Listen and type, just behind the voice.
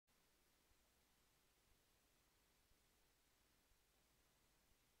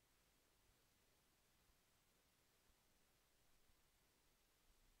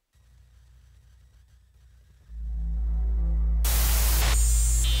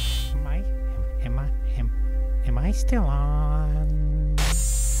I still on?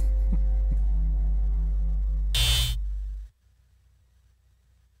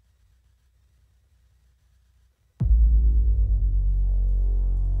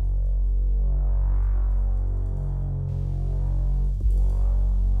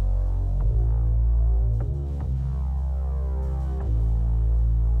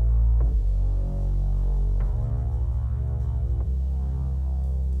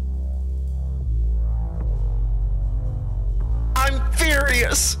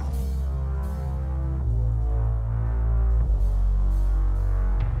 Furious. What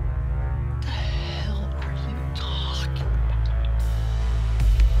the hell are you talking about?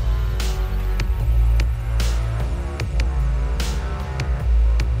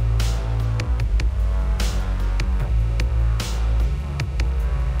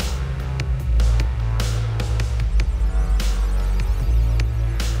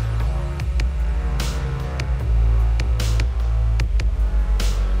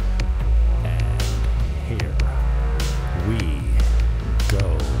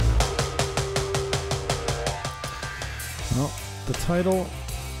 Title,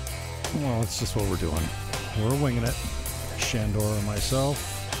 well, it's just what we're doing. We're winging it. Sandor and myself.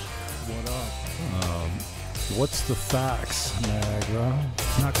 What up? What's the facts, Niagara?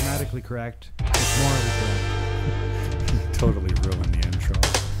 It's not grammatically correct. It's morally correct. You totally ruined the intro.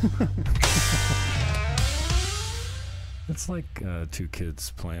 It's like two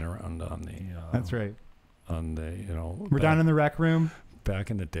kids playing around on the... That's right. On the, you know... We're down in the rec room.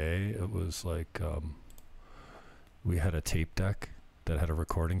 Back in the day, it was like... we had a tape deck that had a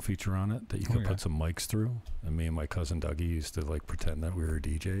recording feature on it that you could put some mics through. And me and my cousin Dougie used to like pretend that we were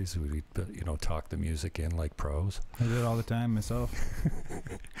DJs. We'd, you know, talk the music in like pros. I did it all the time myself.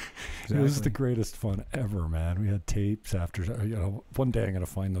 It was the greatest fun ever, man. We had tapes after, you know, one day I'm going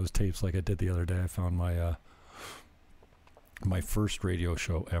to find those tapes like I did the other day. I found my, my first radio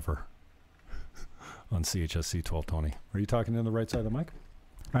show ever on CHSC 1220. Are you talking in the right side of the mic?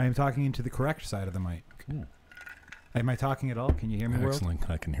 I am talking into the correct side of the mic. Cool. Am I talking at all? Can you hear me, world? Excellent.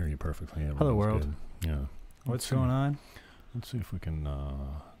 I can hear you perfectly. Hello, world. Good. Yeah. What's going on? Let's see if we can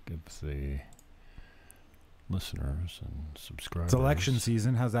give the listeners and subscribers... It's election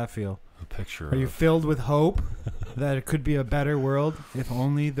season. How's that feel? A picture Are you filled with hope that it could be a better world if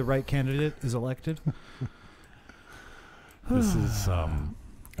only the right candidate is elected? This is...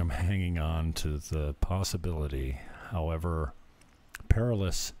 I'm hanging on to the possibility, however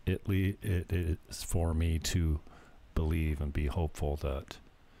perilous it is for me to believe and be hopeful that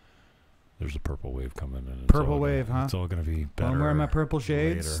there's a purple wave coming in. Purple wave, huh? It's all going to be better. I'm wearing my purple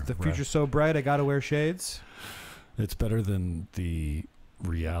shades. Later, The future's so bright, I got to wear shades. It's better than the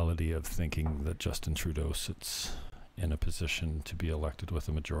reality of thinking that Justin Trudeau sits in a position to be elected with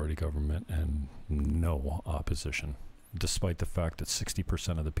a majority government and no opposition, despite the fact that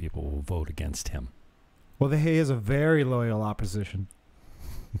 60% of the people will vote against him. Well, he is a very loyal opposition.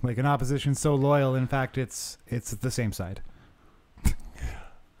 Like an opposition so loyal, in fact, it's the same side.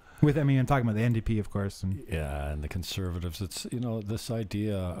 I'm talking about the NDP, of course. And yeah, and the Conservatives. It's, you know, this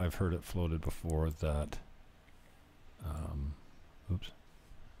idea, I've heard it floated before that, oops,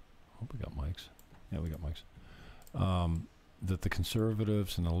 hope we got mics. Yeah, we got mics. That the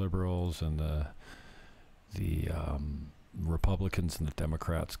Conservatives and the Liberals and the Republicans and the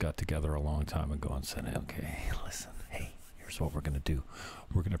Democrats got together a long time ago and said, okay, listen, hey, here's what we're going to do.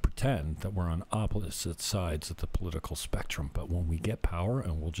 We're going to pretend that we're on opposite sides of the political spectrum, but when we get power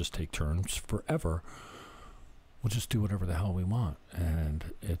and we'll just take turns forever, we'll just do whatever the hell we want.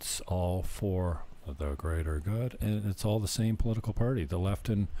 And it's all for the greater good, and it's all the same political party. The left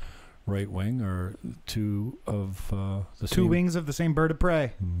and right wing are two of the two wings of the same bird of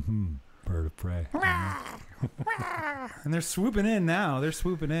prey. Mm-hmm. Bird of prey. And they're swooping in now. They're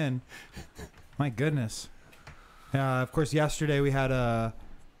swooping in. My goodness. Of course, yesterday we had a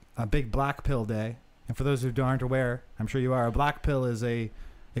big black pill day. And for those who aren't aware, I'm sure you are, a black pill is a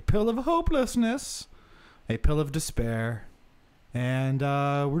pill of hopelessness, a pill of despair. And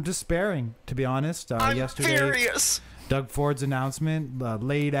we're despairing, to be honest. Yesterday, Furious. Doug Ford's announcement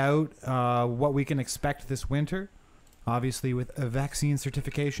laid out what we can expect this winter, obviously with vaccine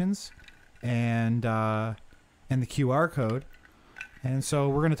certifications and the QR code. And so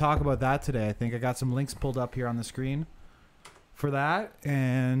we're going to talk about that today. I think I got some links pulled up here on the screen for that,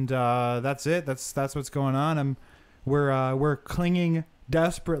 and that's it. That's what's going on. We're clinging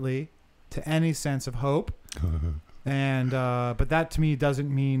desperately to any sense of hope, and but that to me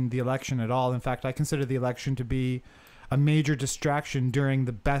doesn't mean the election at all. In fact, I consider the election to be a major distraction during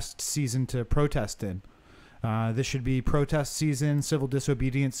the best season to protest in. This should be protest season, civil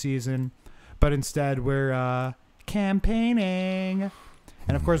disobedience season, but instead we're campaigning.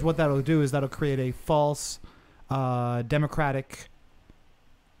 And of course, what that'll do is that'll create a false democratic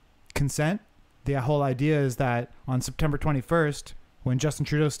consent. The whole idea is that on September 21st, when Justin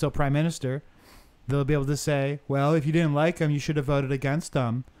Trudeau's still prime minister, they'll be able to say, well, if you didn't like him, you should have voted against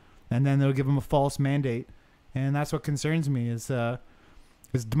him. And then they'll give him a false mandate. And that's what concerns me is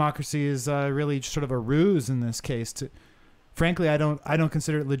democracy is really sort of a ruse in this case. Frankly, I don't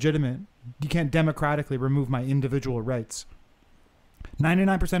consider it legitimate. You can't democratically remove my individual rights.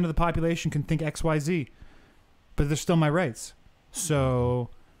 99% of the population can think XYZ, but they're still my rights. So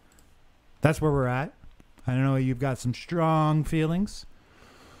that's where we're at. I know you've got some strong feelings.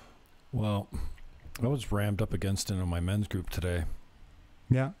 Well, I was rammed up against it in my men's group today.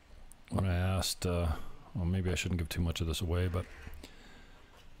 Yeah. When I asked, well, maybe I shouldn't give too much of this away, but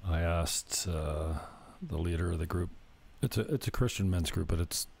I asked the leader of the group. It's a Christian men's group, but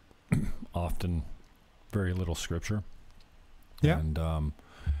it's often very little scripture. Yeah. And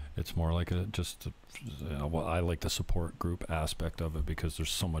it's more like well, I like the support group aspect of it because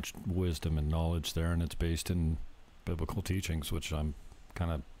there's so much wisdom and knowledge there, and it's based in biblical teachings, which I'm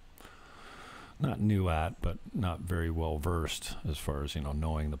kind of not new at, but not very well versed as far as,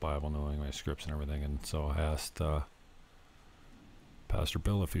 knowing the Bible, knowing my scripts and everything. And so I asked Pastor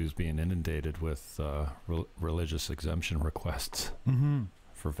Bill if he was being inundated with religious exemption requests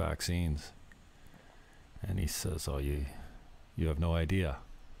for vaccines. And he says, oh, you have no idea.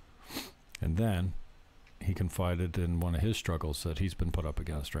 And then he confided in one of his struggles that he's been put up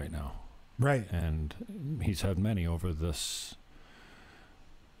against right now. Right. And he's had many over this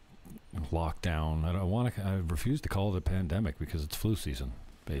lockdown. I refuse to call it a pandemic because it's flu season,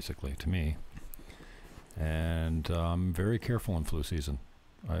 basically, to me. And I'm very careful in flu season.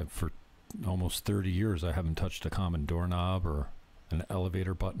 For almost 30 years, I haven't touched a common doorknob or an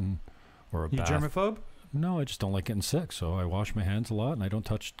elevator button or a bath. You germaphobe? No, I just don't like getting sick, so I wash my hands a lot, and I don't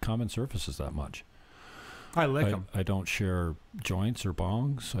touch common surfaces that much. I lick them. I don't share joints or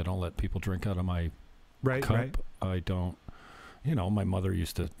bongs. I don't let people drink out of my cup. Right. I don't, my mother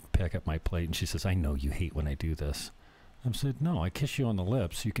used to pick up my plate, and she says, I know you hate when I do this. I said, no, I kiss you on the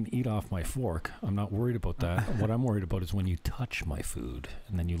lips. You can eat off my fork. I'm not worried about that. What I'm worried about is when you touch my food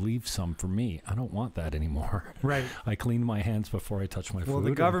and then you leave some for me. I don't want that anymore. Right. I clean my hands before I touch my food. Well,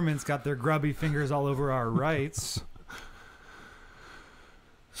 the government's got their grubby fingers all over our rights.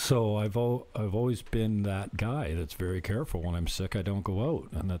 So I've always been that guy that's very careful. When I'm sick, I don't go out.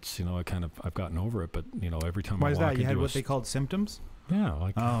 And that's, I've gotten over it. But, every time Why I is walk that? You had into what they called symptoms? Yeah.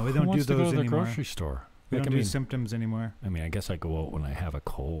 Like, Oh, we who don't do wants to go those to the anymore. grocery store? We Like, don't do symptoms anymore. I mean, I guess I go out when I have a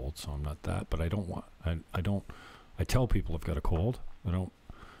cold, so I'm not that. But I don't want. I tell people I've got a cold. I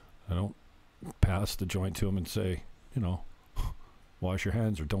don't pass the joint to them and say, wash your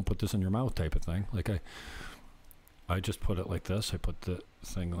hands or don't put this in your mouth type of thing. Like I just put it like this. I put the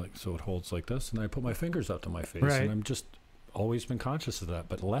thing like so it holds like this, and I put my fingers up to my face, Right. and I'm just always been conscious of that,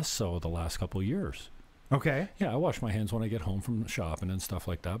 but less so the last couple of years. Okay. Yeah, I wash my hands when I get home from shopping and stuff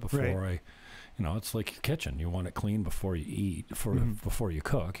like that before Right. it's like your kitchen. You want it clean before you eat, before you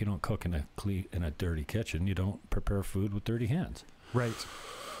cook. You don't cook in a dirty kitchen. You don't prepare food with dirty hands. Right.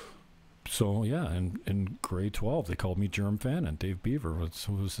 So, yeah, in grade 12, they called me Jim Fannon. Dave Beaver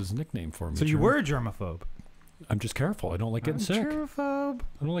was his nickname for me. So you were a germaphobe? I'm just careful. I don't like getting sick. Germaphobe.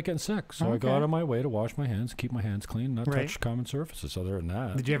 I don't like getting sick. So I go Okay. out of my way to wash my hands, keep my hands clean, not Right. touch common surfaces other than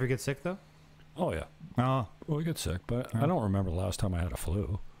that. Did you ever get sick, though? Oh, yeah. Oh, Well, I get sick, but Yeah. I don't remember the last time I had a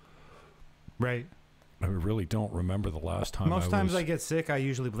flu. right. I really don't remember the last time Most times I get sick, I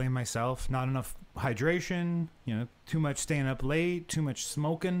usually blame myself. Not enough hydration, too much staying up late, too much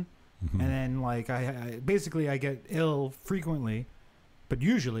smoking. Mhm. And then, I get ill frequently, but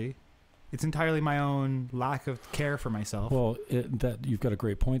usually it's entirely my own lack of care for myself. Well, that you've got a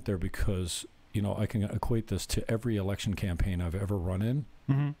great point there because, I can equate this to every election campaign I've ever run in.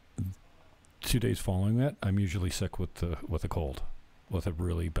 Mm-hmm. 2 days following that, I'm usually sick with a cold, with a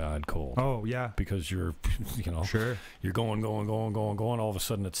really bad cold. Oh, yeah. Because you're, Sure. you're going. All of a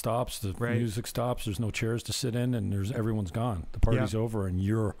sudden it stops. The Right. music stops. There's no chairs to sit in, and everyone's gone. The party's over, and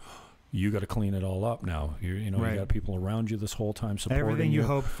you got to clean it all up now. You Right. got people around you this whole time supporting Everything you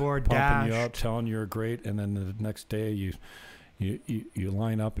hoped for, pumping you up, dashed. telling you're great, and then the next day you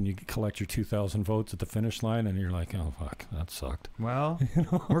line up and you collect your 2,000 votes at the finish line, and you're like, oh fuck, that sucked. Well,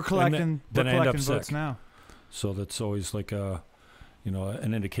 we're collecting, then I end up votes sick. now. So that's always like an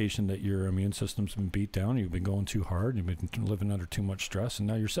indication that your immune system's been beat down. You've been going too hard. You've been living under too much stress, and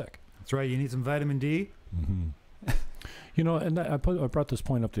now you're sick. That's right. You need some vitamin D. Mm-hmm. And I brought this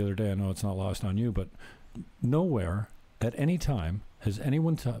point up the other day. I know it's not lost on you, but nowhere at any time, has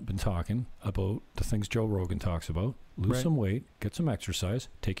anyone been talking about the things Joe Rogan talks about? Lose Right. some weight, get some exercise,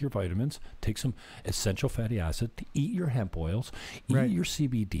 take your vitamins, take some essential fatty acid, eat your hemp oils, eat Right. your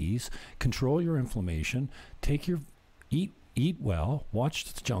CBDs, control your inflammation, eat well,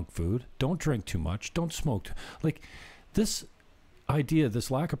 watch the junk food, don't drink too much, don't smoke. Like this idea, this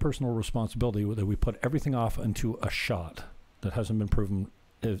lack of personal responsibility that we put everything off into a shot that hasn't been proven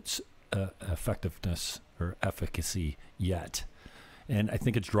its effectiveness or efficacy yet. And I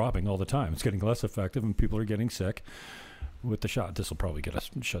think it's dropping all the time. It's getting less effective and people are getting sick with the shot. This will probably get us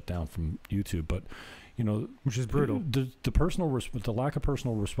shut down from YouTube, but you know, Which is brutal. The lack of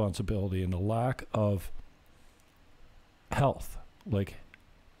personal responsibility and the lack of health. Like,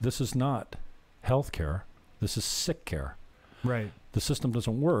 this is not health care. This is sick care. Right. The system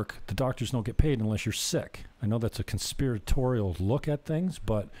doesn't work. The doctors don't get paid unless you're sick. I know that's a conspiratorial look at things,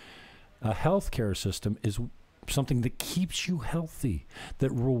 but a healthcare system is something that keeps you healthy,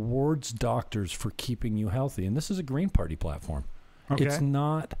 that rewards doctors for keeping you healthy. And this is a Green Party platform. Okay. It's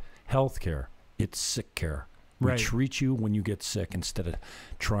not healthcare. It's sick care. We Right. treat you when you get sick instead of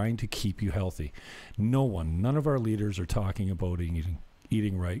trying to keep you healthy. None of our leaders are talking about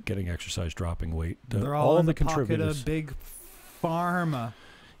eating right, getting exercise, dropping weight. They're all in the the pocket contributors. of big pharma.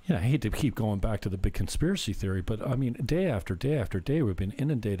 Yeah, I hate to keep going back to the big conspiracy theory, but I mean, day after day after day, we've been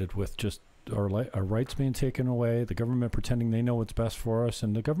inundated with just our rights being taken away, the government pretending they know what's best for us,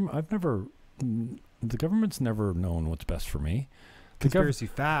 and the government's never known what's best for me. Conspiracy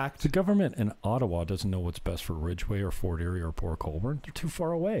fact. The government in Ottawa doesn't know what's best for Ridgeway or Fort Erie or Port Colborne. They're too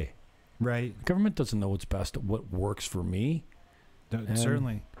far away. Right. The government doesn't know what's best, what works for me.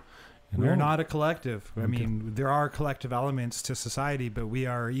 Certainly. You We're know, not a collective. I Okay. mean, there are collective elements to society, but we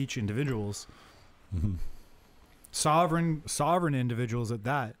are each individuals. mhm. Sovereign individuals at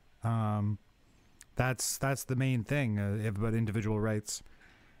that. That's the main thing about individual rights.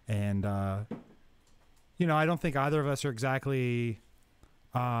 And, you know, I don't think either of us are exactly,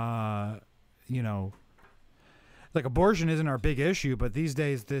 you know, like abortion isn't our big issue, but these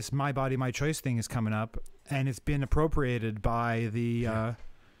days this my body, my choice thing is coming up, and it's been appropriated by the,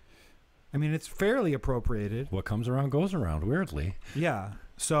 I mean, it's fairly appropriated. What comes around goes around, weirdly. Yeah.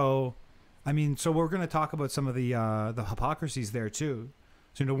 So, I mean, so we're going to talk about some of the hypocrisies there too.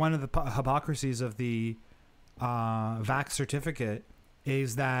 So, you know, one of the hypocrisies of the vax certificate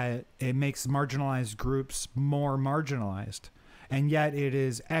is that it makes marginalized groups more marginalized, and yet it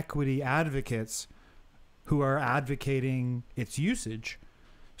is equity advocates who are advocating its usage.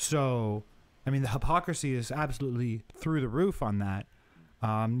 So, I mean, the hypocrisy is absolutely through the roof on that.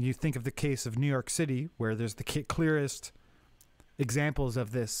 You think of the case of New York City, where there's the clearest examples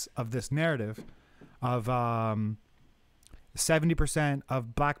of this narrative of 70%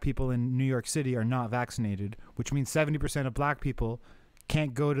 of black people in New York City are not vaccinated, which means 70% of black people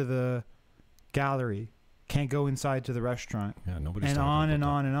can't go to the gallery, can't go inside to the restaurant, Yeah, nobody's and talking on about and that.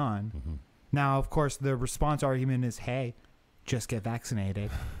 on and on. Mhm. Now, of course, the response argument is, hey, just get vaccinated.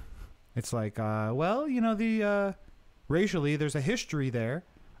 It's like, well, you know, the racially, there's a history there.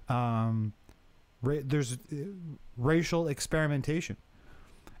 There's racial experimentation.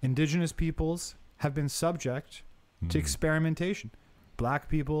 Indigenous peoples have been subject to Mhm. experimentation. Black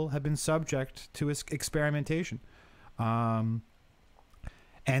people have been subject to experimentation. And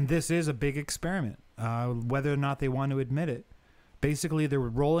this is a big experiment, whether or not they want to admit it. Basically, they were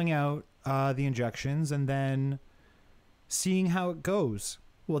rolling out the injections and then seeing how it goes.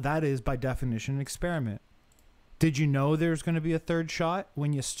 Well, that is, by definition, an experiment. Did you know there's going to be a third shot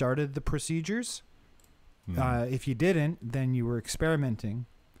when you started the procedures? Mhm. If you didn't, then you were experimenting.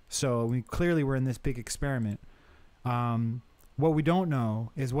 So we clearly were in this big experiment. What we don't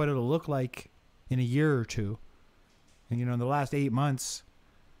know is what it'll look like in a year or two. And, you know, in the last 8 months,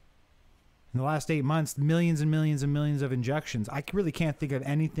 millions and millions and millions of injections. I really can't think of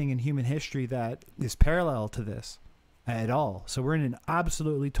anything in human history that is parallel to this at all. So we're in an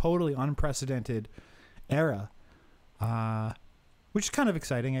absolutely, totally unprecedented era, which is kind of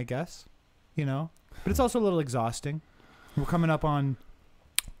exciting, I guess, you know, but it's also a little exhausting. We're coming up on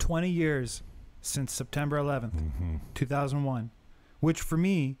 20 years since September 11th, Mhm. 2001, which for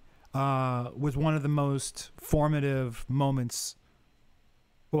me was one of the most formative moments.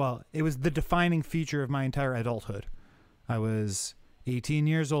 Well, it was the defining feature of my entire adulthood. I was 18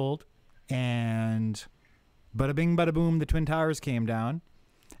 years old, and bada bing, bada boom, the Twin Towers came down,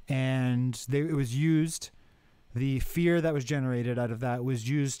 and it was used. The fear that was generated out of that was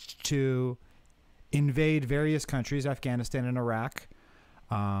used to invade various countries, Afghanistan and Iraq.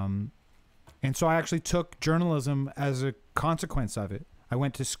 And so I actually took journalism as a consequence of it. I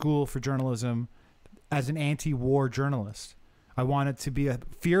went to school for journalism as an anti-war journalist. I wanted to be a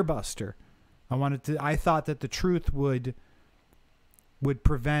fear buster. I thought that the truth would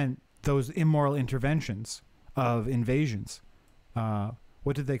prevent those immoral interventions of invasions.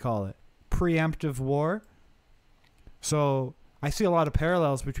 What did they call it? Preemptive war. So I see a lot of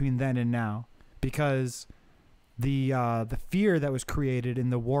parallels between then and now, because the fear that was created in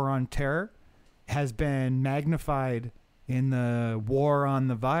the war on terror has been magnified in the war on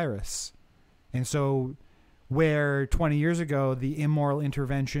the virus. And so where 20 years ago the immoral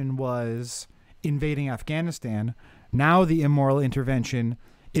intervention was invading Afghanistan, now the immoral intervention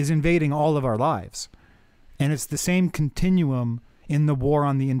is invading all of our lives. And it's the same continuum in the war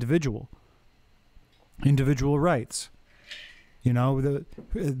on the individual rights. You know,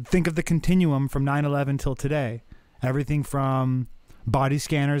 think of the continuum from 9/11 till today. Everything from body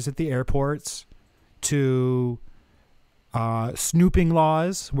scanners at the airports to snooping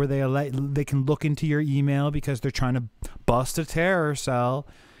laws where they can look into your email because they're trying to bust a terror cell.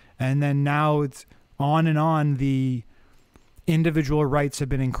 And then now it's on and on. The individual rights have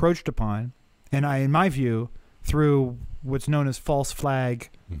been encroached upon. And in my view, through what's known as false flag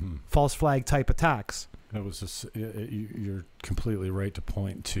type attacks. It was just, you're completely right to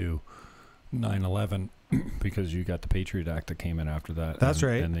point to 9/11 because you got the Patriot Act that came in after that. That's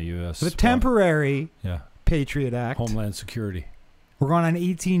right. In the U.S. The temporary Patriot Act. Homeland Security. We're going on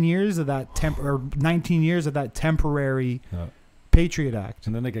 18 years of that or 19 years of that temporary Patriot Act.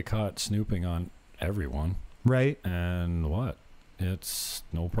 And then they get caught snooping on everyone. Right. And what? It's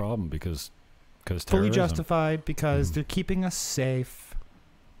no problem because fully terrorism. Justified because they're keeping us safe.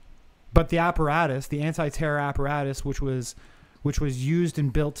 But the apparatus, the anti-terror apparatus, which was used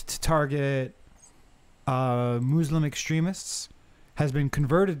and built to target Muslim extremists, has been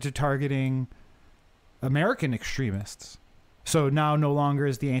converted to targeting American extremists. So now no longer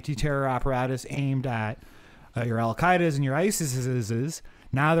is the anti-terror apparatus aimed at your Al-Qaeda's and your ISIS's.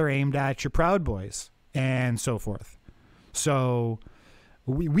 Now they're aimed at your Proud Boys and so forth. So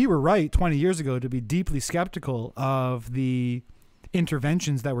we were right 20 years ago to be deeply skeptical of the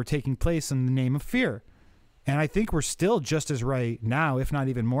interventions that were taking place in the name of fear. And I think we're still just as right now, if not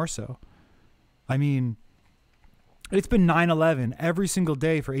even more so. I mean, it's been 9/11 every single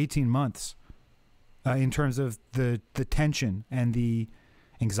day for 18 months in terms of the tension and the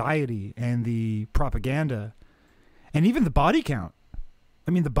anxiety and the propaganda and even the body count.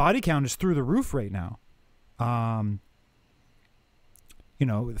 I mean, the body count is through the roof right now. You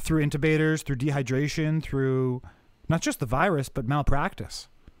know, through intubators, through dehydration, through not just the virus, but malpractice.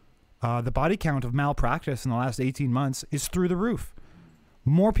 The body count of malpractice in the last 18 months is through the roof.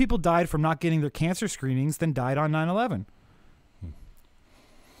 More people died from not getting their cancer screenings than died on 9/11.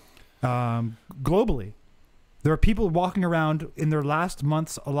 Globally, there are people walking around in their last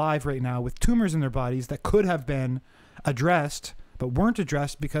months alive right now with tumors in their bodies that could have been addressed, but weren't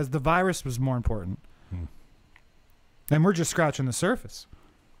addressed because the virus was more important. And we're just scratching the surface.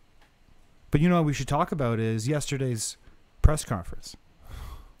 But you know what we should talk about is yesterday's press conference.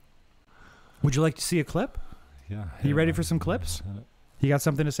 Would you like to see a clip? Yeah. Are you ready for some clips? You got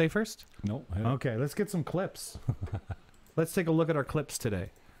something to say first? No. Okay, let's get some clips. Let's take a look at our clips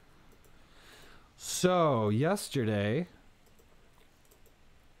today. So, yesterday,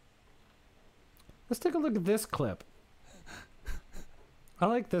 let's take a look at this clip. I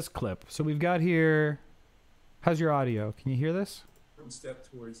like this clip. So we've got here, how's your audio? Can you hear this? Step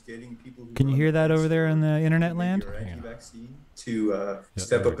towards getting people who Can you hear that over there in the internet land? Anti-vaccine to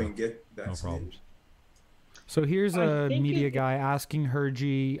step up and get vaccinated. No problems. So here's a media guy asking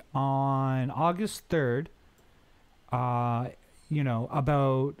Hergy on August 3rd,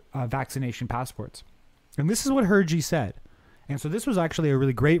 about vaccination passports. And this is what Hergy said. And so this was actually a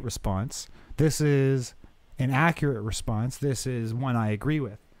really great response. This is an accurate response. This is one I agree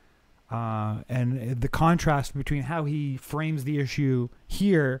with. And the contrast between how he frames the issue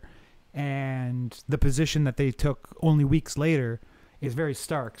here and the position that they took only weeks later is very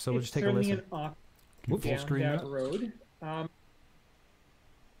stark. So we'll just take a listen. Full screen that road. I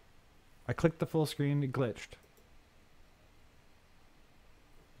clicked the full screen, it glitched.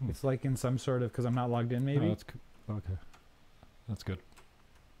 It's like in some sort of, because I'm not logged in maybe. Oh, that's okay. That's good.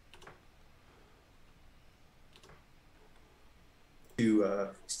 To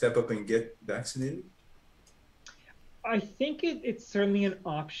step up and get vaccinated? I think it's certainly an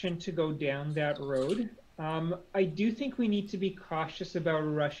option to go down that road. I do think we need to be cautious about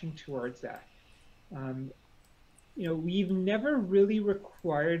rushing towards that. We've never really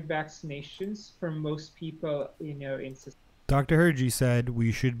required vaccinations for most people, in society. Dr. Hergy said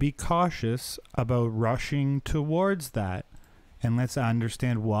we should be cautious about rushing towards that. And let's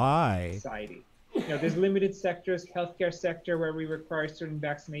understand why. Society. there's limited sectors, healthcare sector, where we require certain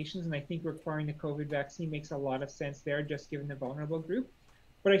vaccinations, and I think requiring the COVID vaccine makes a lot of sense there, just given the vulnerable group.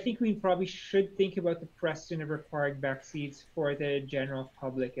 But I think we probably should think about the precedent of requiring vaccines for the general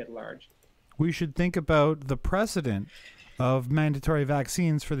public at large. We should think about the precedent of mandatory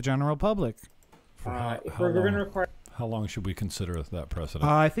vaccines for the general public. If we're going to require... How long should we consider that precedent?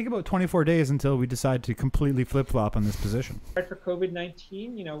 I think about 24 days until we decide to completely flip-flop on this position. For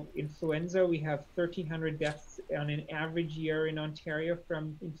COVID-19, influenza, we have 1,300 deaths on an average year in Ontario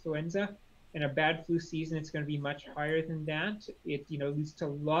from influenza. In a bad flu season, it's going to be much higher than that. It, leads to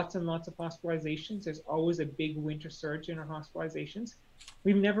lots and lots of hospitalizations. There's always a big winter surge in our hospitalizations.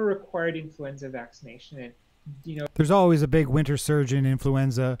 We've never required influenza vaccination. And, there's always a big winter surge in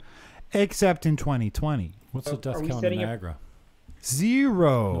influenza, except in 2020. What's the death count in Niagara?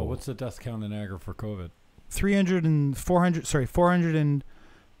 0. No, what's the death count in Niagara for COVID?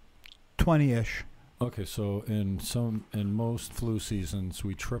 420-ish. Okay, so in most flu seasons,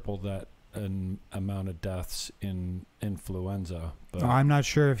 we triple that amount of deaths in influenza. But I'm not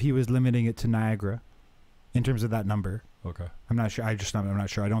sure if he was limiting it to Niagara in terms of that number. Okay. I'm not sure. I'm not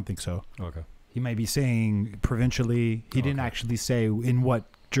sure. I don't think so. Okay. He might be saying provincially. He didn't actually say in what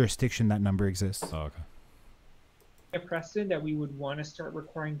jurisdiction that number exists. Oh, okay. A precedent that we would want to start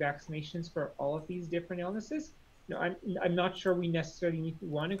requiring vaccinations for all of these different illnesses. I'm not sure we necessarily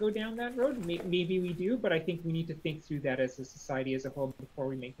want to go down that road. Maybe we do, but I think we need to think through that as a society as a whole before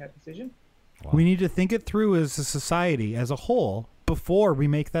we make that decision. Wow. We need to think it through as a society as a whole before we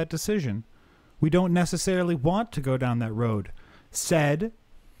make that decision. We don't necessarily want to go down that road, said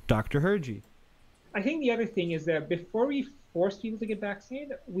Dr. Hergy. I think the other thing is that before we force people to get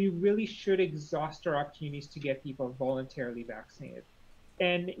vaccinated, we really should exhaust our opportunities to get people voluntarily vaccinated.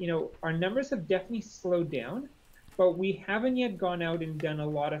 And, our numbers have definitely slowed down, but we haven't yet gone out and done a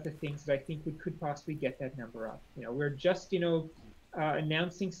lot of the things that I think we could possibly get that number up. We're just,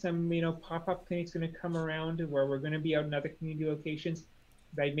 announcing some, pop-up clinics going to come around where we're going to be out in other community locations.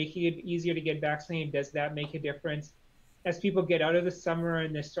 By making it easier to get vaccinated, does that make a difference? As people get out of the summer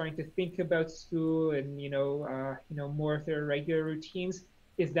and they're starting to think about school and more of their regular routines,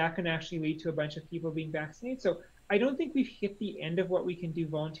 is that going to actually lead to a bunch of people being vaccinated? So I don't think we've hit the end of what we can do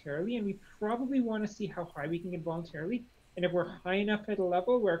voluntarily, and we probably want to see how high we can get voluntarily. And if we're high enough at a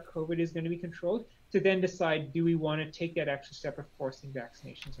level where COVID is going to be controlled, to then decide, do we want to take that extra step of forcing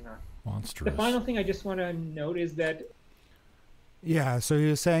vaccinations or not? Monstrous. The final thing I just want to note is that... Yeah, so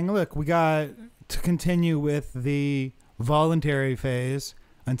you're saying, look, we got to continue with the voluntary phase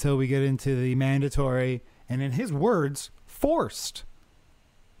until we get into the mandatory, and in his words, forced.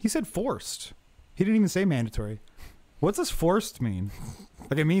 He said forced. He didn't even say mandatory. What's this forced mean?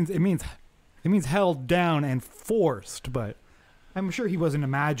 Like it means held down and forced, but I'm sure he wasn't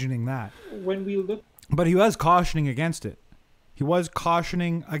imagining that. When we look, but he was cautioning against it. He was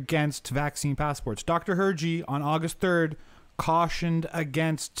cautioning against vaccine passports. Dr. Hergy on August 3rd cautioned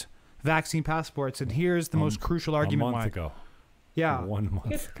against vaccine passports, and here's the most crucial argument. A month ago. Yeah. 1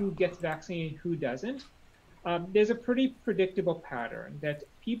 month. Who gets vaccinated and who doesn't. There's a pretty predictable pattern that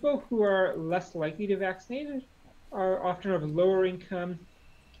people who are less likely to vaccinate are often of lower income.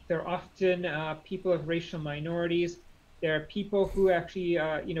 They're often people of racial minorities. There are people who actually,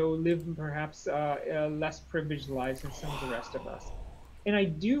 live perhaps less privileged lives than some of the rest of us. And I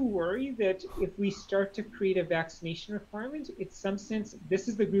do worry that if we start to create a vaccination requirement, in some sense, this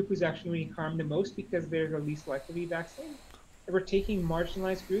is the group who's actually being harmed the most because they're the least likely to be vaccinated. And we're taking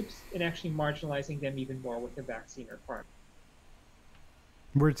marginalized groups and actually marginalizing them even more with the vaccine requirement.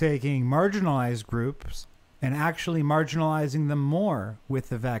 We're taking marginalized groups and actually marginalizing them more with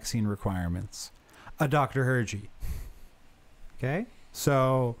the vaccine requirements. A Dr. Hergy. Okay?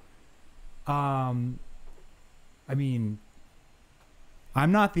 So, I'm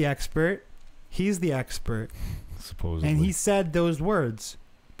not the expert. He's the expert. Supposedly. And he said those words.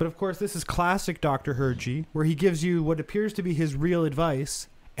 But of course, this is classic Dr. Hergy, where he gives you what appears to be his real advice,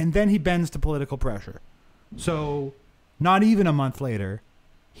 and then he bends to political pressure. So, not even a month later,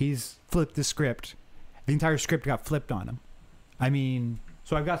 he's flipped the script. The entire script got flipped on him.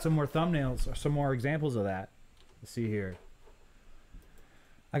 So I've got some more thumbnails, or some more examples of that. Let's see here.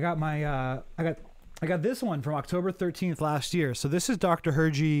 I got this one from October 13th last year. So this is Dr.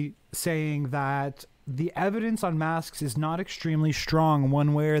 Hergy saying that the evidence on masks is not extremely strong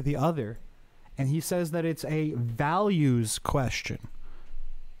one way or the other. And he says that it's a values question.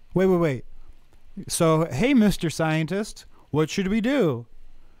 Wait. So, hey, Mr. Scientist, what should we do?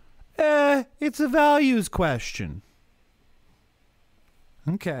 It's a values question.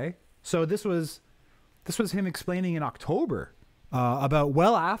 Okay. So this was him explaining in October. about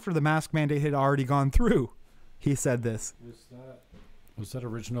well after the mask mandate had already gone through. He said this. Was that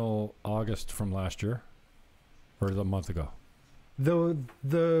original August from last year, or a month ago?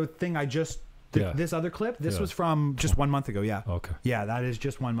 The thing I just this other clip. This was from just 1 month ago. Yeah. Okay. Yeah, that is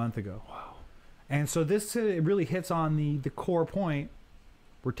just 1 month ago. Wow. And so this it really hits on the core point.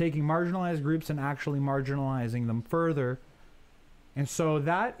 We're taking marginalized groups and actually marginalizing them further. And so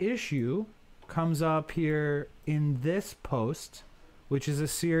that issue comes up here in this post, which is a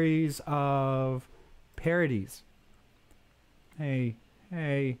series of parodies. Hey,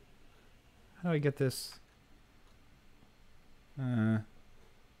 how do I get this? I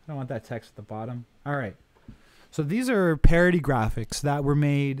don't want that text at the bottom. All right. So these are parody graphics that were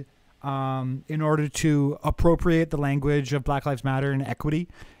made in order to appropriate the language of Black Lives Matter and equity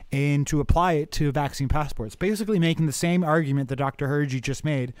and to apply it to vaccine passports, basically making the same argument that Dr. Hergy just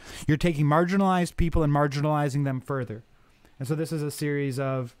made. You're taking marginalized people and marginalizing them further. And so this is a series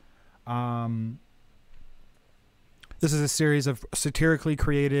of satirically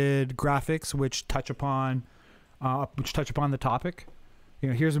created graphics which touch upon the topic. You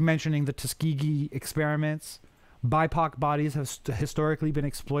know, here's mentioning the Tuskegee experiments. BIPOC bodies have historically been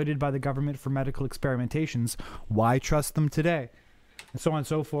exploited by the government for medical experimentations. Why trust them today? And so on and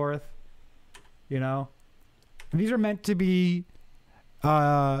so forth. You know, and these are meant to be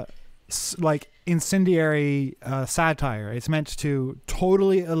like incendiary satire. It's meant to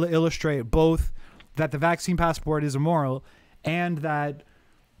totally illustrate both that the vaccine passport is immoral and that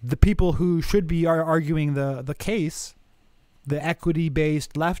the people who should be arguing the case, the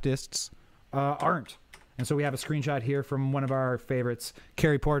equity-based leftists, aren't. And so we have a screenshot here from one of our favorites,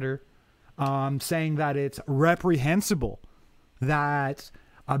 Carrie Porter, saying that it's reprehensible that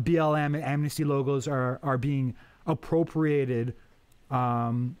BLM and Amnesty logos are being appropriated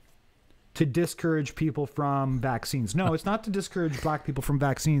to discourage people from vaccines. No, it's not to discourage black people from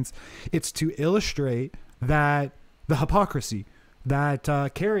vaccines. It's to illustrate that the hypocrisy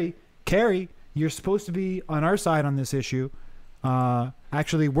that Carrie, you're supposed to be on our side on this issue.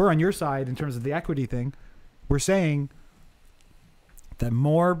 Actually, we're on your side in terms of the equity thing. We're saying that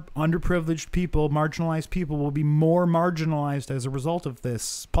more underprivileged people, marginalized people, will be more marginalized as a result of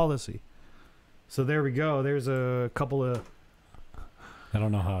this policy. So there we go. There's a couple of... I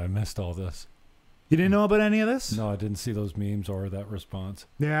don't know how I missed all this. You didn't know about any of this? No, I didn't see those memes or that response.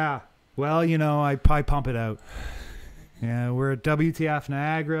 Yeah. Well, you know, I pump it out. Yeah, we're at WTF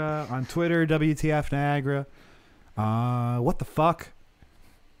Niagara on Twitter, WTF Niagara. What the fuck?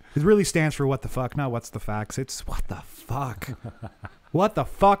 It really stands for what the fuck, not what's the facts. It's what the fuck. What the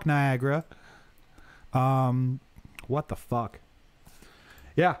fuck, Niagara? What the fuck?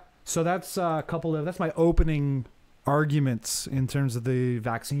 Yeah, so that's a couple of, that's my opening arguments in terms of the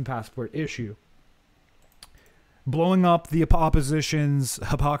vaccine passport issue. Blowing up the opposition's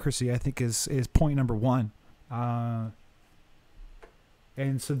hypocrisy, I think, is point number one. And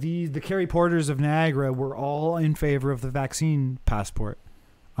so the Carrie Porters of Niagara were all in favor of the vaccine passport.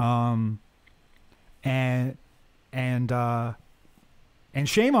 And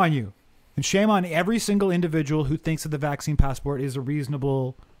shame on you. And shame on every single individual who thinks that the vaccine passport is a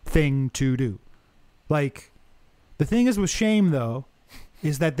reasonable thing to do. Like, the thing is with shame, though,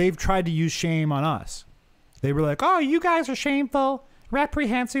 is that they've tried to use shame on us. They were like, oh, you guys are shameful,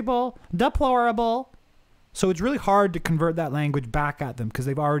 reprehensible, deplorable. So it's really hard to convert that language back at them because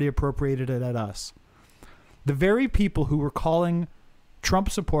they've already appropriated it at us. The very people who were calling Trump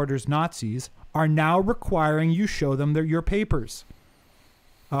supporters Nazis are now requiring you show them your papers.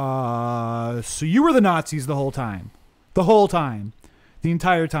 So you were the Nazis the whole time. The whole time. The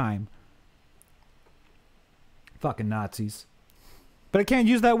entire time. Fucking Nazis. But I can't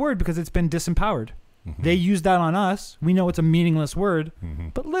use that word because it's been disempowered. Mm-hmm. They use that on us. We know it's a meaningless word. Mm-hmm.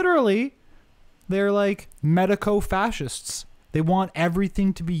 But literally, they're like medico-fascists. They want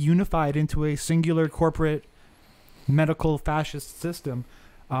everything to be unified into a singular corporate medical fascist system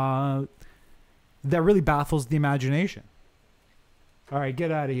that really baffles the imagination. All right, get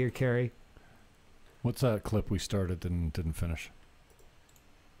out of here, Carrie. What's that clip we started and didn't finish?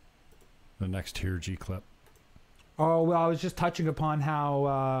 The next Hergy clip. Oh, well, I was just touching upon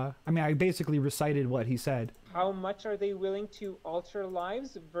how, I basically recited what he said. How much are they willing to alter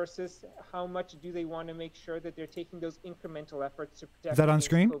lives versus how much do they want to make sure that they're taking those incremental efforts to protect Is that on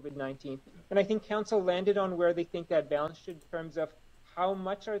screen? COVID-19? And I think council landed on where they think that balance should in terms of how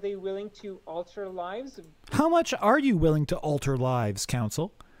much are they willing to alter lives? How much are you willing to alter lives,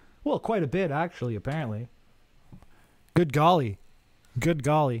 council? Well, quite a bit, actually, apparently. Good golly. Good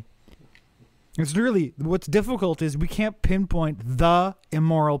golly. It's really, what's difficult is we can't pinpoint the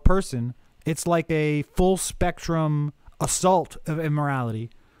immoral person. It's like a full spectrum assault of immorality.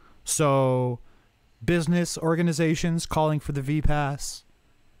 So business organizations calling for the V-Pass,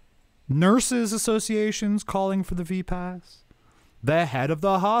 nurses associations calling for the V-Pass, the head of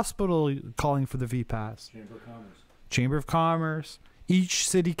the hospital calling for the V-Pass, Chamber of Commerce, each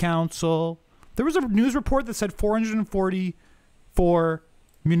city council. There was a news report that said 444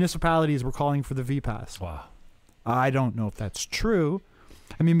 municipalities were calling for the V-Pass. Wow. I don't know if that's true.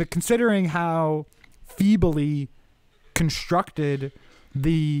 I mean, but considering how feebly constructed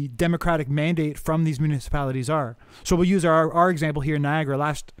the democratic mandate from these municipalities are. So we'll use our example here in Niagara.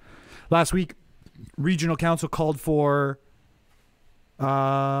 Last week, regional council called for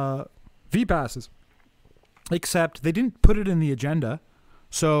V-Passes, except they didn't put it in the agenda.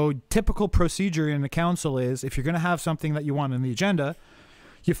 So typical procedure in the council is if you're going to have something that you want in the agenda,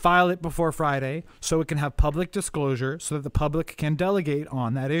 you file it before Friday so it can have public disclosure so that the public can delegate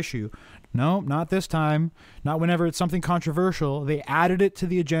on that issue. No, not this time. Not whenever it's something controversial. They added it to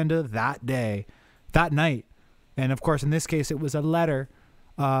the agenda that day, that night. And of course, in this case, it was a letter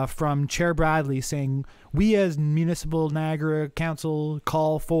from Chair Bradley saying, we as Municipal Niagara Council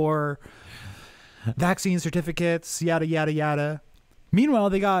call for vaccine certificates, yada, yada, yada. Meanwhile,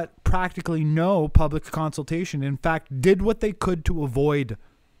 they got practically no public consultation. In fact, did what they could to avoid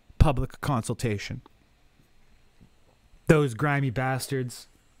public consultation. Those grimy bastards.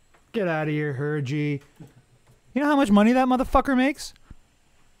 Get out of here, Hergy. You know how much money that motherfucker makes?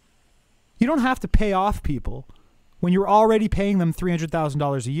 You don't have to pay off people when you're already paying them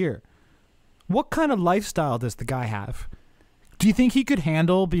 $300,000 a year. What kind of lifestyle does the guy have? Do you think he could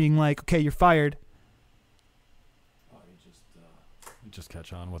handle being like, okay, you're fired? You just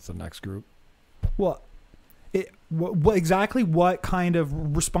catch on with the next group. Well, exactly what kind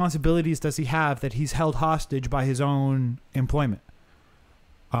of responsibilities does he have that he's held hostage by his own employment?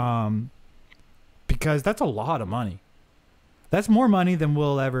 Because that's a lot of money. That's more money than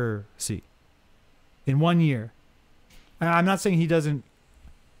we'll ever see in 1 year. And I'm not saying he doesn't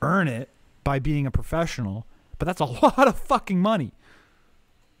earn it by being a professional, but that's a lot of fucking money.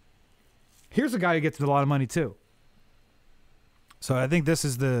 Here's a guy who gets a lot of money too. So I think this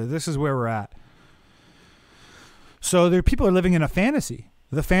is where we're at. So people are living in a fantasy.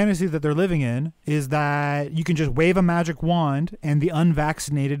 The fantasy that they're living in is that you can just wave a magic wand and the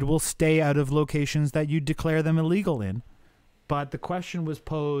unvaccinated will stay out of locations that you declare them illegal in. But the question was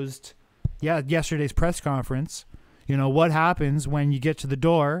posed, yesterday's press conference. You know, what happens when you get to the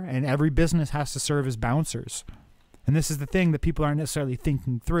door and every business has to serve as bouncers? And this is the thing that people aren't necessarily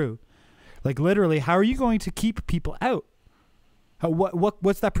thinking through. Like literally, how are you going to keep people out?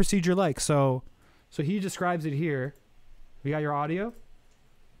 What's that procedure like? So he describes it here. We got your audio?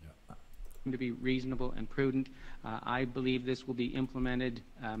 To be reasonable and prudent. I believe this will be implemented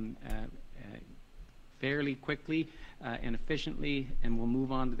fairly quickly and efficiently, and we'll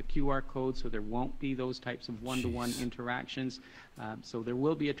move on to the QR code so there won't be those types of one-to-one interactions. So there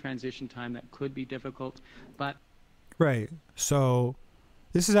will be a transition time that could be difficult, but... Right. So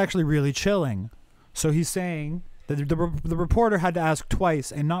this is actually really chilling. So he's saying that the reporter had to ask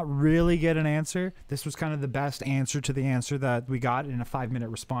twice and not really get an answer. This was kind of the best answer to the answer that we got in a 5-minute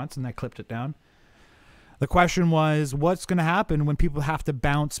response, and I clipped it down. The question was, what's going to happen when people have to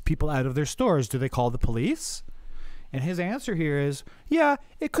bounce people out of their stores? Do they call the police? And his answer here is, yeah,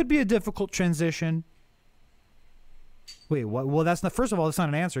 it could be a difficult transition. Wait, what? Well, that's not, first of all, that's not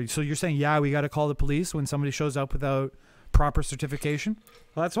an answer. So you're saying, yeah, we got to call the police when somebody shows up without proper certification?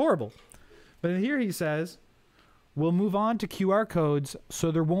 Well, that's horrible. But here he says, we'll move on to QR codes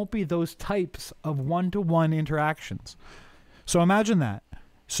so there won't be those types of one-to-one interactions. So imagine that.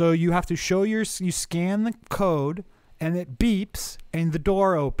 So you have to show you scan the code and it beeps and the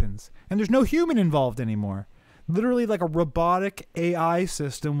door opens. And there's no human involved anymore. Literally like a robotic AI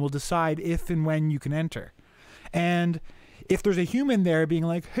system will decide if and when you can enter. And if there's a human there being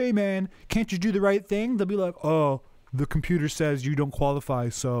like, hey man, can't you do the right thing? They'll be like, oh, the computer says you don't qualify,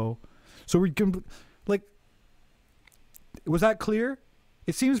 so we can, like, was that clear?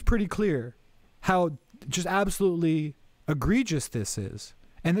 It seems pretty clear how just absolutely egregious this is.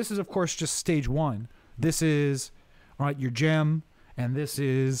 And this is, of course, just stage one. This is, all right, your gym, and this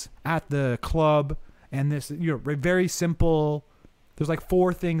is at the club, and this, you know, very simple. There's like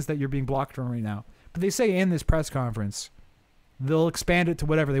 4 things that you're being blocked from right now. But they say in this press conference, they'll expand it to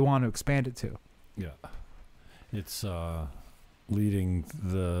whatever they want to expand it to. Yeah. It's leading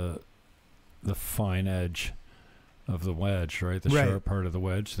the fine edge of the wedge, right? The sharp part of the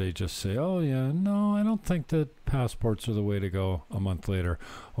wedge. They just say, oh, yeah, no, I don't think that passports are the way to go. A month later,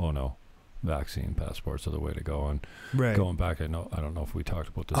 oh, no, vaccine passports are the way to go. And going back, I don't know if we talked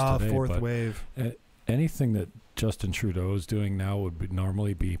about this today. Fourth but wave. Anything that Justin Trudeau is doing now would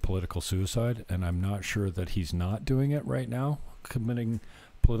normally be political suicide, and I'm not sure that he's not doing it right now, committing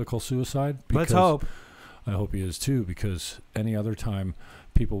political suicide. Let's hope. I hope he is too, because any other time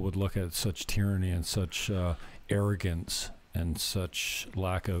people would look at such tyranny and such arrogance and such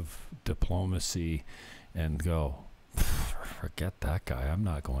lack of diplomacy and go, forget that guy. I'm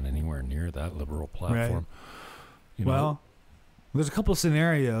not going anywhere near that liberal platform. Right. Well, there's a couple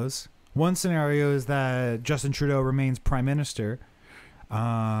scenarios. One scenario is that Justin Trudeau remains prime minister,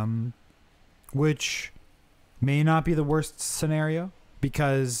 which may not be the worst scenario,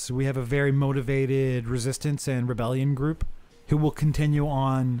 because we have a very motivated resistance and rebellion group who will continue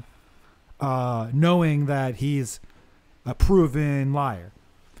on knowing that he's a proven liar.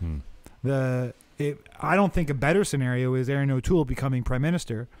 I don't think a better scenario is Aaron O'Toole becoming prime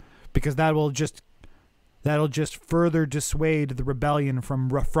minister, because that'll just further dissuade the rebellion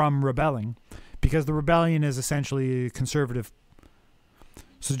from rebelling, because the rebellion is essentially conservative.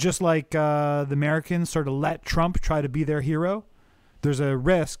 So just like the Americans sort of let Trump try to be their hero, there's a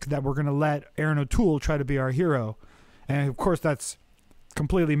risk that we're going to let Aaron O'Toole try to be our hero. And of course that's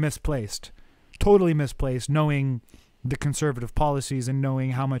completely misplaced, totally misplaced, knowing the conservative policies and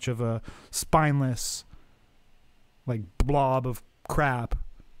knowing how much of a spineless like blob of crap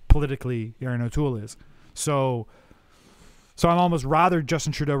politically Aaron O'Toole is. So I'm almost rather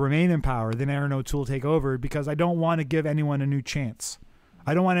Justin Trudeau remain in power than Aaron O'Toole take over, because I don't want to give anyone a new chance.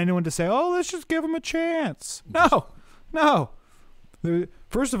 I don't want anyone to say, oh, let's just give him a chance. No.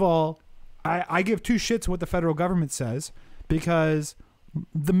 First of all, I give two shits what the federal government says, because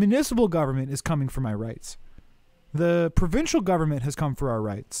the municipal government is coming for my rights. The provincial government has come for our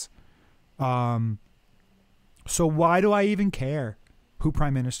rights. So why do I even care who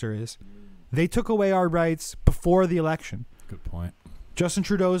prime minister is? They took away our rights before the election. Good point. Justin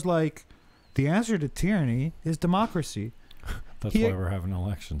Trudeau's like, the answer to tyranny is democracy. That's why we're having an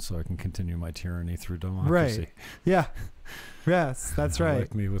election, so I can continue my tyranny through democracy. Right. Yeah. Yes, that's right.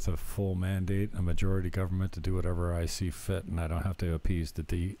 Like me with a full mandate, a majority government to do whatever I see fit, and I don't have to appease the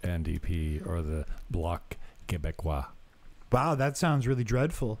NDP or the Bloc Québécois. Wow, that sounds really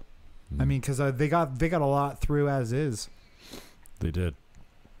dreadful. I mean, because they got a lot through as is. They did.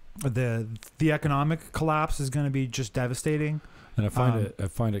 The economic collapse is going to be just devastating. And I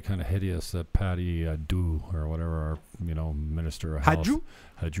find it kind of hideous that Patty Dou, or whatever, our Minister of Health,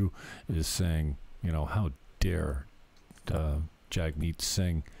 Hadju, is saying, how dare Jagmeet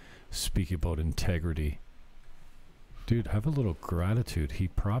Singh speak about integrity. Dude, have a little gratitude. He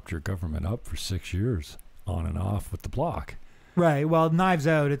propped your government up for 6 years, on and off with the Bloc. Right. Well, Knives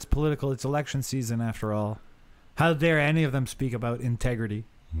Out, it's political. It's election season after all. How dare any of them speak about integrity?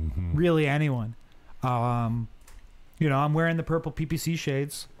 Mm-hmm. Really, anyone. I'm wearing the purple PPC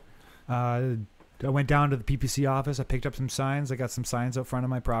shades. I went down to the PPC office. I picked up some signs. I got some signs out front of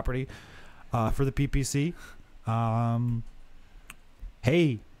my property for the PPC.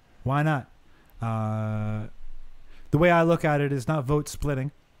 Hey, why not? The way I look at it is not vote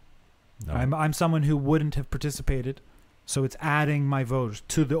splitting. No. I'm someone who wouldn't have participated, so it's adding my votes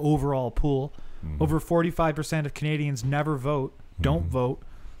to the overall pool. Mm-hmm. Over 45% of Canadians never vote, don't vote.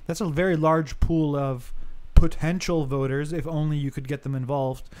 That's a very large pool of potential voters, if only you could get them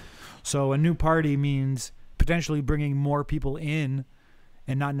involved. So a new party means potentially bringing more people in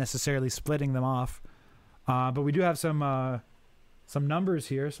and not necessarily splitting them off. But we do have some numbers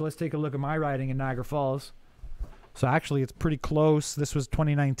here. So let's take a look at my riding in Niagara Falls. So actually, it's pretty close. This was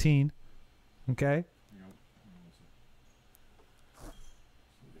 2019. Okay.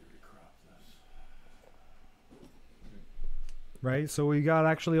 Right. So we got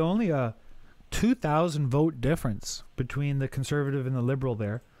actually only a 2,000 vote difference between the Conservative and the Liberal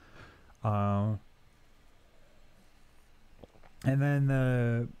there. And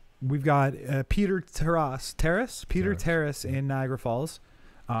then we've got Peter Terrace in Niagara Falls,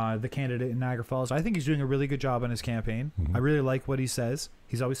 the candidate in Niagara Falls. I think he's doing a really good job on his campaign. Mm-hmm. I really like what he says.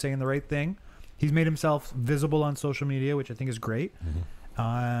 He's always saying the right thing. He's made himself visible on social media, which I think is great.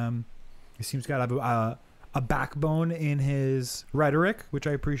 Mm-hmm. He seems to have a backbone in his rhetoric, which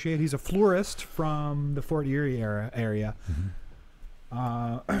I appreciate. He's a florist from the Fort Erie area.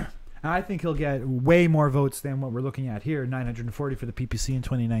 Mm-hmm. I think he'll get way more votes than what we're looking at here, 940 for the PPC in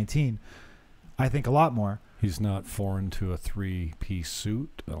 2019. I think a lot more. He's not foreign to a three-piece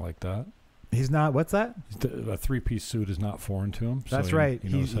suit. I like that. He's not, what's that? A three-piece suit is not foreign to him. That's so right. He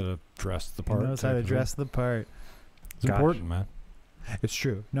knows how to dress the part. He knows how to dress the part. It's important, man. It's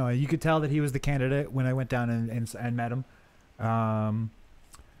true. No, you could tell that he was the candidate when I went down and met him.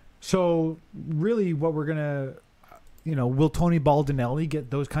 So really what we're going to, will Tony Baldinelli get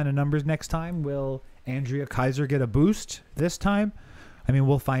those kind of numbers next time? Will Andrea Kaiser get a boost this time? I mean,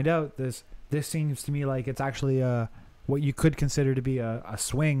 we'll find out. This seems to me like it's actually what you could consider to be a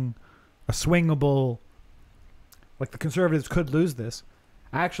swingable. Like the Conservatives could lose this.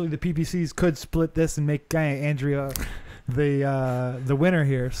 Actually, the PPCs could split this and make Andrea the winner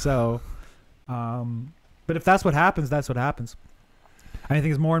here. So, but if that's what happens, that's what happens. I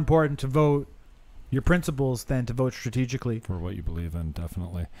think it's more important to vote your principles than to vote strategically for what you believe in.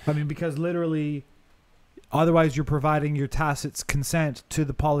 Definitely. I mean, because literally, otherwise you're providing your tacit consent to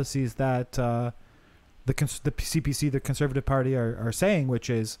the policies that the CPC, the Conservative Party, are saying, which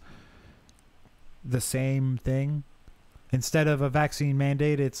is the same thing. Instead of a vaccine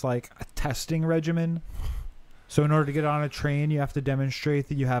mandate, it's like a testing regimen. So in order to get on a train, you have to demonstrate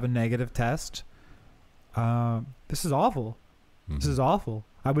that you have a negative test. This is awful. Mm-hmm. This is awful.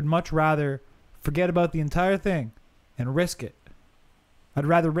 I would much rather forget about the entire thing and risk it. I'd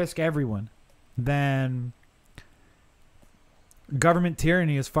rather risk everyone than government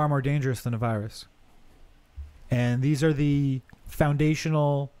tyranny is far more dangerous than a virus. And these are the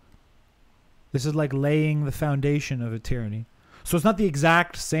foundational... This is like laying the foundation of a tyranny. So it's not the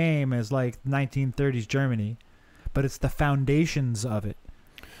exact same as like 1930s Germany, but it's the foundations of it.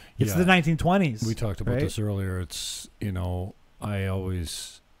 It's the 1920s. We talked about this earlier. It's, I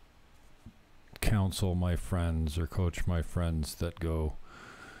always counsel my friends or coach my friends that go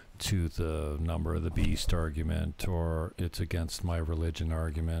to the number of the beast argument, or it's against my religion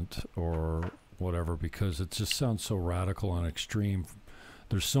argument, or whatever, because it just sounds so radical and extreme.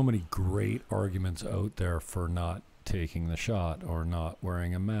 There's so many great arguments out there for not taking the shot, or not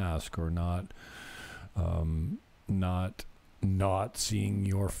wearing a mask, or not seeing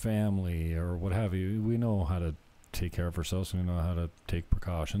your family, or what have you. We know how to take care of ourselves. We know how to take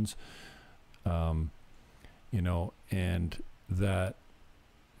precautions, and that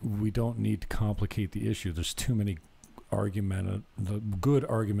we don't need to complicate the issue. There's too many good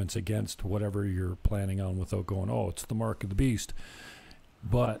arguments against whatever you're planning on without going, oh, it's the mark of the beast.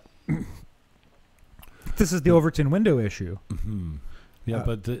 But this is the Overton window issue. Mm-hmm. Yeah,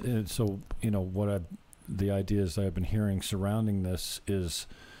 but the ideas I've been hearing surrounding this is,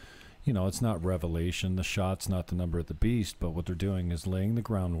 it's not revelation. The shot's not the number of the beast, but what they're doing is laying the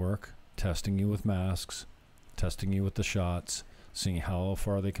groundwork, testing you with masks, testing you with the shots, seeing how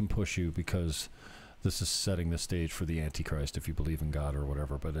far they can push you, because this is setting the stage for the Antichrist, if you believe in God or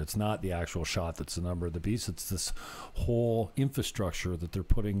whatever. But it's not the actual shot that's the number of the beast. It's this whole infrastructure that they're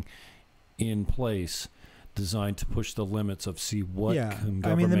putting in place, designed to push the limits of what can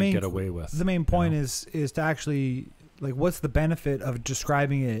government get away with. The main point is to actually, like, what's the benefit of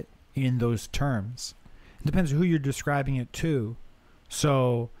describing it in those terms? It depends who you're describing it to.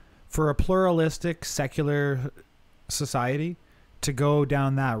 So for a pluralistic, secular society, to go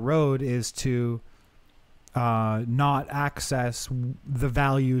down that road is to not access the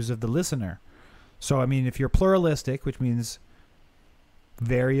values of the listener. So, I mean, if you're pluralistic, which means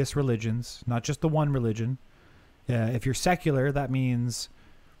various religions, not just the one religion. If you're secular, that means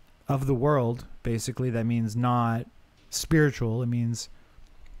of the world, basically. That means not spiritual. It means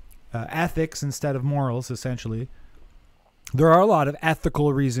ethics instead of morals, essentially. There are a lot of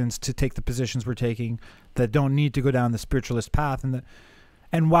ethical reasons to take the positions we're taking that don't need to go down the spiritualist path.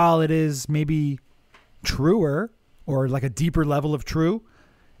 And while it is maybe truer, or like a deeper level of true,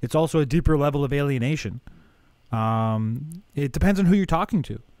 it's also a deeper level of alienation. It depends on who you're talking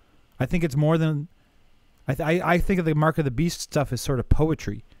to. I think it's more than... I think of the mark of the beast stuff as sort of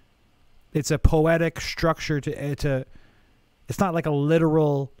poetry. It's a poetic structure to it's not like a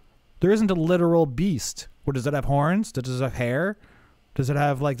literal... There isn't a literal beast. What, does it have horns? Does it have hair? Does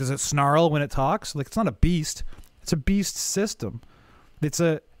it snarl when it talks? Like, it's not a beast. It's a beast system. It's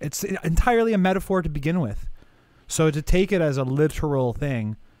entirely a metaphor to begin with. So to take it as a literal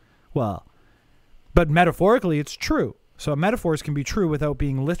thing, well, but metaphorically it's true. So metaphors can be true without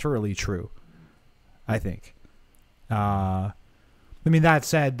being literally true, I think. That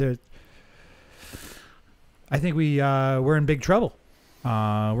said, I think we're in big trouble.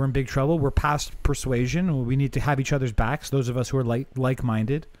 We're in big trouble. We're past persuasion. We need to have each other's backs. Those of us who are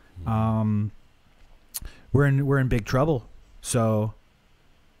like-minded, we're in big trouble. So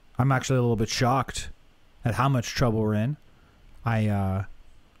I'm actually a little bit shocked at how much trouble we're in. I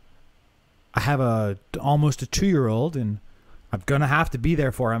have almost a 2-year-old, and I'm gonna have to be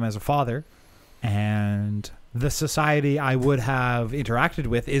there for him as a father. And the society I would have interacted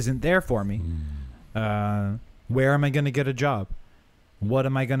with isn't there for me. Where am I gonna get a job? What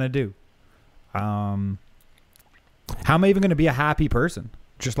am I gonna do? How am I even gonna be a happy person?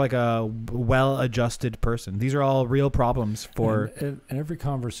 just like a well-adjusted person. These are all real problems for... And every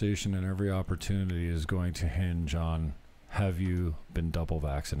conversation and every opportunity is going to hinge on, have you been double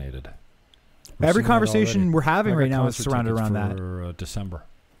vaccinated? Every conversation we're having right now is surrounded around that. For December.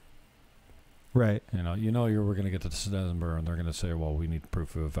 Right. We're going to get to December, and they're going to say, well, we need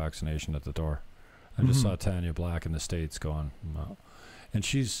proof of vaccination at the door. I just saw Tanya Black in the States going, no. And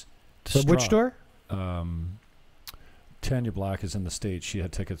she's distraught. So which door? Tanya Black is in the States. She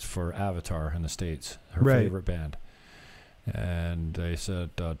had tickets for Avatar in the States, her Right. favorite band. And they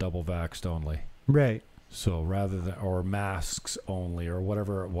said double vaxxed only. Right. So or masks only or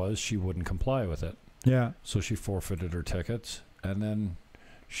whatever it was, she wouldn't comply with it. Yeah. So she forfeited her tickets. And then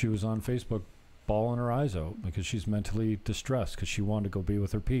she was on Facebook bawling her eyes out because she's mentally distressed because she wanted to go be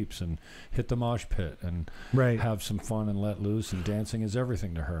with her peeps and hit the mosh pit and Right. have some fun and let loose, and dancing is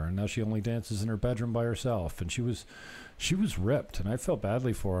everything to her. And now she only dances in her bedroom by herself. And she was ripped, and I felt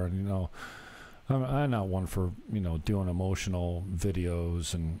badly for her. And, I'm not one for, doing emotional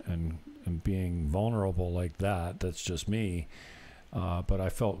videos and being vulnerable like that. That's just me. But I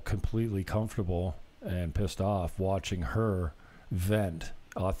felt completely comfortable and pissed off watching her vent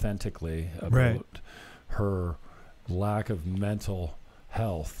authentically about her lack of mental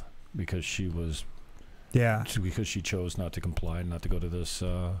health because she chose not to comply and not to go to this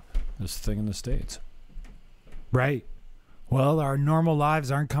thing in the States. Right. Well, our normal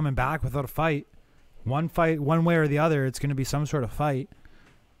lives aren't coming back without a fight. One way or the other, it's going to be some sort of fight.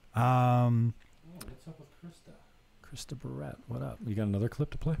 What's up with Krista Barrett, what up? You got another clip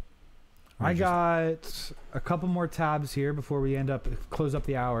to play? I got a couple more tabs here before we close up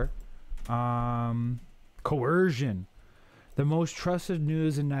the hour. Coercion. The most trusted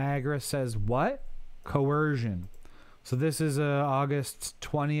news in Niagara says what? Coercion. So this is August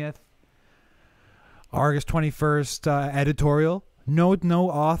 20th, August 21st editorial. No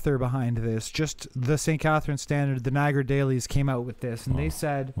author behind this. Just the St. Catharines Standard, the Niagara Dailies came out with this, and they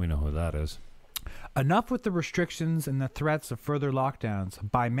said, we know who that is. Enough with the restrictions and the threats of further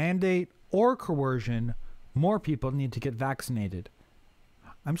lockdowns. By mandate or coercion, more people need to get vaccinated.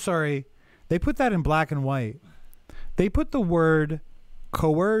 I'm sorry. They put that in black and white. They put the word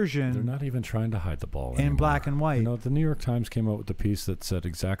coercion. They're not even trying to hide the ball in anymore. Black and white. The New York Times came out with a piece that said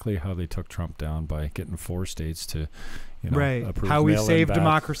exactly how they took Trump down by getting 4 states to, approve how we mail-in saved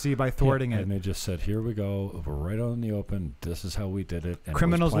democracy by thwarting it. And they just said, here we go. We're right on the open. This is how we did it. And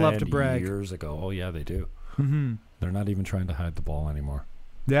Criminals it was love to planned brag. Years ago. Oh, yeah, they do. Mm-hmm. They're not even trying to hide the ball anymore.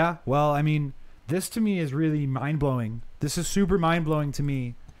 Yeah. Well, I mean, this to me is really mind-blowing. This is super mind-blowing to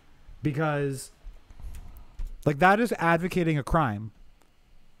me because, that is advocating a crime.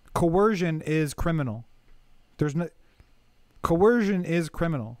 Coercion is criminal. Coercion is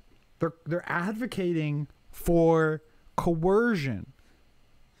criminal. They're advocating for coercion.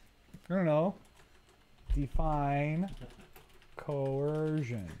 I don't know. Define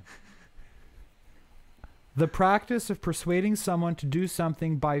coercion. The practice of persuading someone to do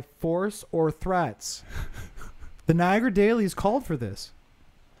something by force or threats. The Niagara Dailies called for this.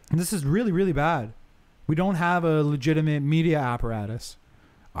 And this is really, really bad. We don't have a legitimate media apparatus.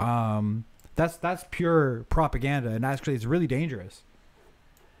 That's pure propaganda, and actually it's really dangerous.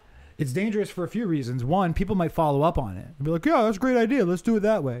 It's dangerous for a few reasons. One, people might follow up on it and be like, yeah, that's a great idea, let's do it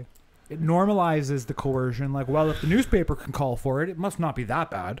that way. It normalizes the coercion, if the newspaper can call for it, it must not be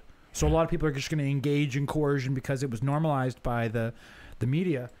that bad. So a lot of people are just going to engage in coercion because it was normalized by the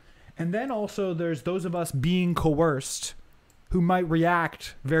media. And then also there's those of us being coerced who might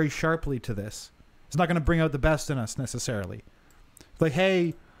react very sharply to this. It's not going to bring out the best in us necessarily.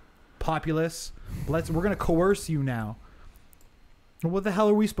 Hey, populace, we're going to coerce you now. What the hell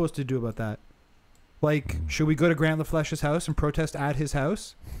are we supposed to do about that? Should we go to Grant LaFlèche's house and protest at his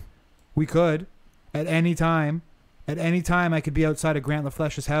house? We could. At any time. At any time I could be outside of Grant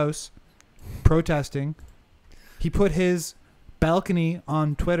LaFlèche's house protesting. He put his balcony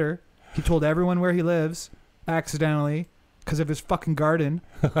on Twitter. He told everyone where he lives accidentally because of his fucking garden.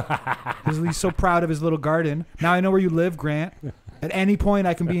 He's so proud of his little garden. Now I know where you live, Grant. At any point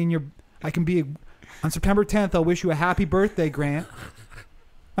I can be on September 10th. I'll wish you a happy birthday, Grant.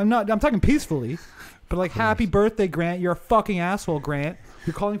 I'm talking peacefully, but happy birthday, Grant. You're a fucking asshole, Grant.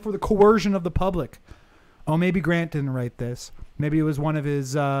 You're calling for the coercion of the public. Oh, maybe Grant didn't write this. Maybe it was one of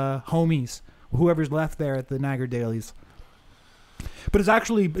his homies, whoever's left there at the Niagara Dailies. But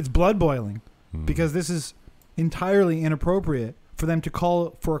it's blood boiling because this is entirely inappropriate for them to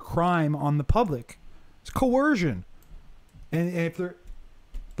call for a crime on the public. It's coercion. And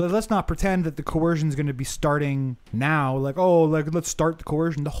let's not pretend that the coercion is going to be starting now. Let's start the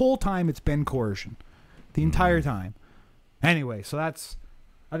coercion. The whole time it's been coercion. The entire time. Anyway, so that's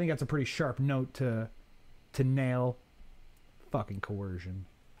I think that's a pretty sharp note to nail. Fucking coercion.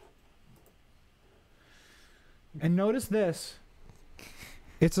 And notice this.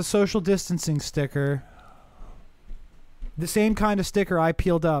 It's a social distancing sticker. The same kind of sticker I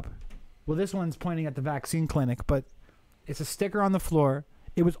peeled up. Well, this one's pointing at the vaccine clinic, but it's a sticker on the floor.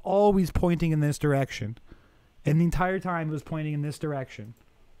 It was always pointing in this direction. And the entire time it was pointing in this direction.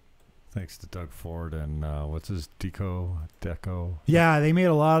 Thanks to Doug Ford and what's his Deco? Yeah, they made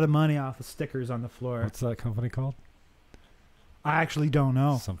a lot of money off of stickers on the floor. What's that company called? I actually don't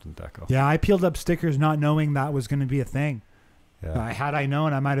know. Something Deco. Yeah, I peeled up stickers not knowing that was going to be a thing. Yeah. Had I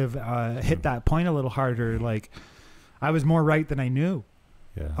known, I might have hit that point a little harder. Like, I was more right than I knew.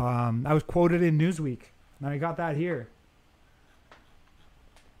 Yeah. I was quoted in Newsweek, and I got that here. I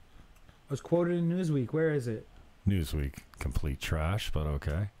was quoted in Newsweek. Where is it? Newsweek, complete trash, but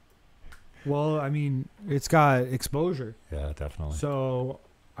okay. Well, I mean, it's got exposure. Yeah, definitely. So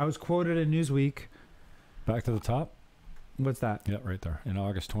I was quoted in Newsweek. Back to the top. What's that? Yeah, right there. In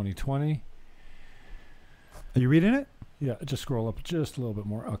August 2020. Are you reading it? Yeah, just scroll up just a little bit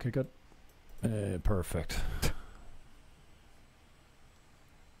more. Okay, good. Perfect.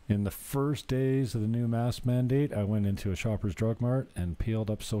 In the first days of the new mask mandate, I went into a Shoppers Drug Mart and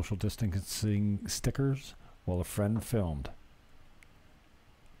peeled up social distancing stickers while a friend filmed.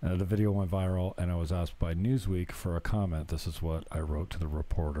 The video went viral, and I was asked by Newsweek for a comment. This is what I wrote to the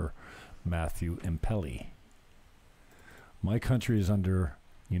reporter, Matthew Impelli. My country is under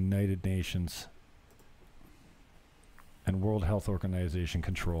United Nations and World Health Organization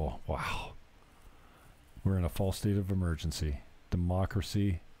control. Wow. We're in a false state of emergency.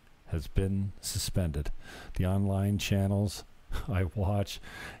 Democracy has been suspended. The online channels I watch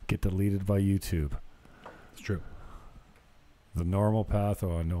get deleted by YouTube. It's true. The normal path,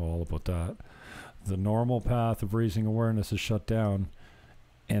 I know all about that. The normal path of raising awareness is shut down,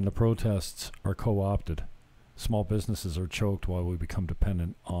 and the protests are co-opted. Small businesses are choked while we become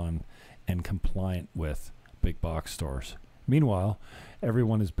dependent on and compliant with big box stores. Meanwhile,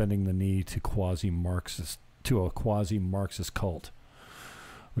 everyone is bending the knee to a quasi-Marxist cult.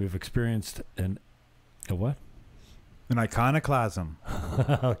 We have experienced a what? An iconoclasm.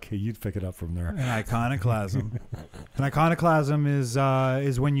 Okay, you'd pick it up from there. An iconoclasm. An iconoclasm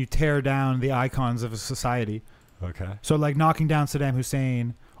is when you tear down the icons of a society. Okay. So like knocking down Saddam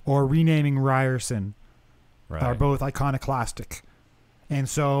Hussein or renaming Ryerson are both iconoclastic. And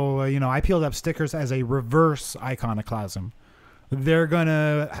so, I peeled up stickers as a reverse iconoclasm. They're going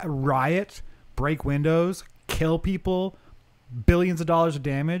to riot, break windows, kill people, billions of dollars of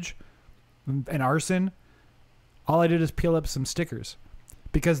damage, and arson. All I did is peel up some stickers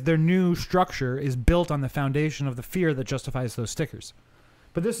because their new structure is built on the foundation of the fear that justifies those stickers.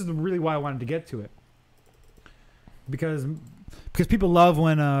 But this is really why I wanted to get to it. Because people love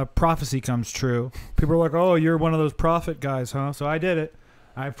when a prophecy comes true. People are like, oh, you're one of those prophet guys, huh? So I did it.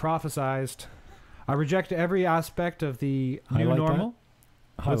 I prophesized. I reject every aspect of the new normal.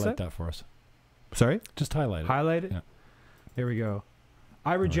 Highlight that for us. Sorry? Just highlight it. Highlight it? Yeah. There we go.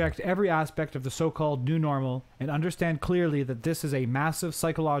 I reject every aspect of the so-called new normal and understand clearly that this is a massive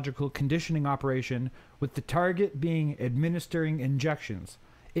psychological conditioning operation with the target being administering injections.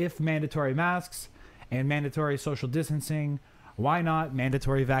 If mandatory masks and mandatory social distancing, why not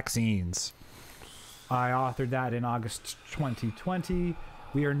mandatory vaccines? I authored that in August 2020.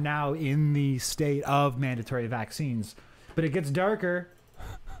 We are now in the state of mandatory vaccines. But it gets darker.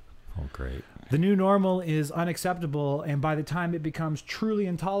 Oh, great. The new normal is unacceptable, and by the time it becomes truly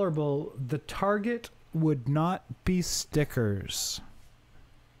intolerable, the target would not be stickers.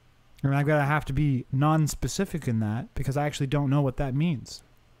 And I'm going to have to be non-specific in that because I actually don't know what that means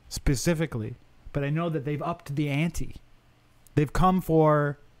specifically. But I know that they've upped the ante. They've come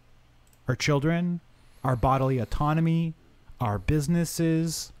for our children, our bodily autonomy, our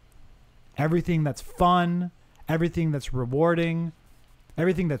businesses, everything that's fun, everything that's rewarding,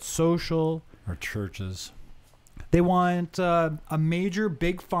 everything that's social. Our churches. They want a major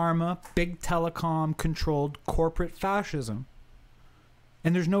big pharma, big telecom controlled corporate fascism.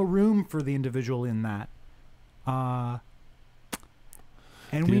 And there's no room for the individual in that. And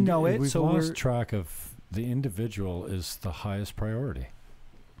we know it. We've so lost track of the individual is the highest priority.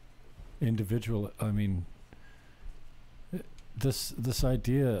 Individual, I mean, this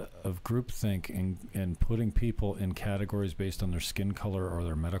idea of groupthink and putting people in categories based on their skin color or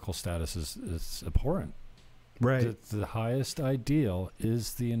their medical status is abhorrent. Right. The highest ideal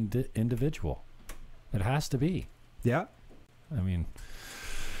is the individual. It has to be. Yeah. I mean,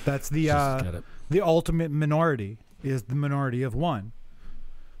 that's just get it. The ultimate minority is the minority of one.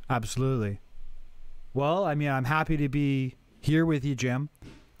 Absolutely. Well, I mean, I'm happy to be here with you, Jim.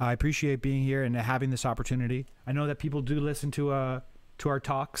 I appreciate being here and having this opportunity. I know that people do listen to our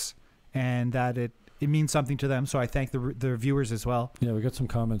talks, and that it means something to them. So I thank the viewers as well. Yeah, we got some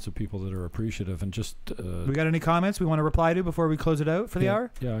comments of people that are appreciative, and just we got any comments we want to reply to before we close it out for the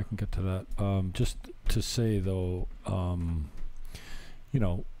hour? Yeah, I can get to that. Just to say though, you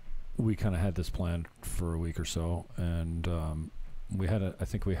know, we kind of had this planned for a week or so, and I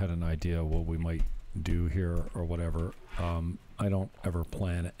think we had an idea what we might do here or whatever. I don't ever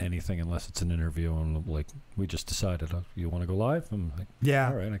plan anything unless it's an interview, and like we just decided, you want to go live? I'm like,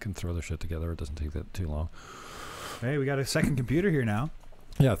 yeah, all right, I can throw the shit together. It doesn't take that too long. Hey, we got a second computer here now.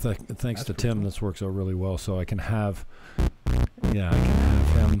 Yeah, thanks to Tim, this works out really well. So I can have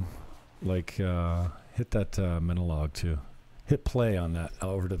him like hit that monologue too. Hit play on that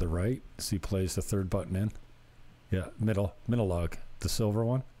over to the right. See, plays the third button in. Yeah, middle log, the silver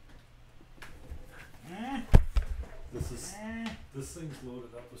one. This thing's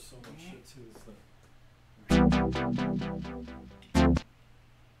loaded up with so much shit too.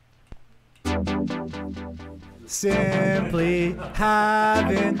 Simply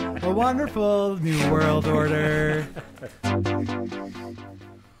having a wonderful new world order. Okay,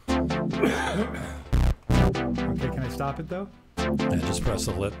 can I stop it though? Yeah, just press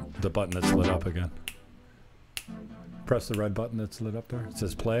the button that's lit up again. Press the red button that's lit up there. It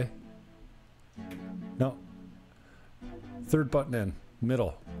says play. No. Third button in.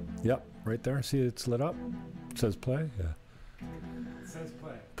 Middle. Yep, right there. See it's lit up? It says play? Yeah. It says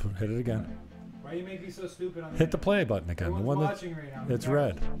play. Hit it again. Why you make me so stupid on Hit the play button again. The one that's watching right now. it's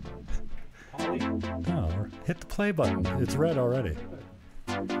red. Holly? No, hit the play button. It's red already.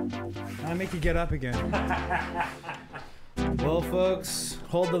 I make you get up again. Well, folks,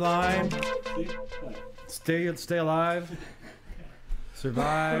 hold the line. Stay alive.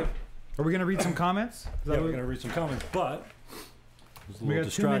 Survive. Are we gonna read some comments? Yeah, we're gonna read some comments, but we got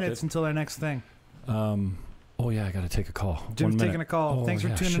 2 minutes until our next thing. Oh yeah, I gotta take a call. Jim's taking a call. Thanks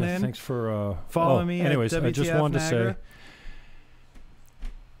for tuning in. Thanks for following me. Anyways, at WTF I just wanted Niagara. to say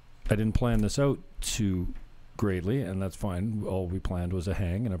I didn't plan this out too greatly, and that's fine. All we planned was a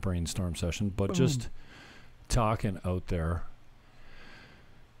hang and a brainstorm session, but just talking out there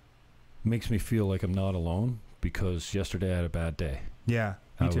makes me feel like I'm not alone, because yesterday I had a bad day. Yeah,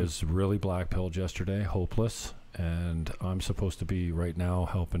 I was really black-pilled yesterday, hopeless, and I'm supposed to be right now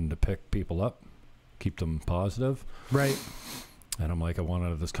helping to pick people up, keep them positive. Right. And I'm like, I want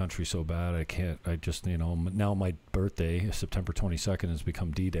out of this country so bad. I can't. I just, now my birthday, September 22nd, has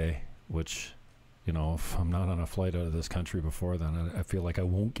become D-Day, which, if I'm not on a flight out of this country before then, I feel like I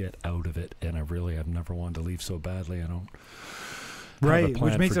won't get out of it. And I've never wanted to leave so badly. I don't. Right,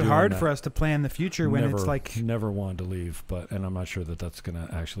 which makes it hard for us to plan the future when it's like... Never wanted to leave, and I'm not sure that that's going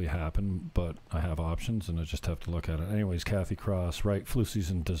to actually happen, but I have options, and I just have to look at it. Anyways, Kathy Cross, right, flu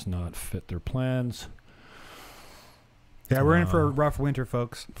season does not fit their plans. Yeah, we're in for a rough winter,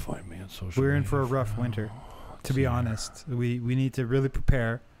 folks. Find me on social media. We're in for a rough winter, to be honest. We need to really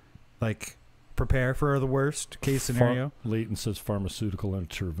prepare for the worst case scenario. Leighton says pharmaceutical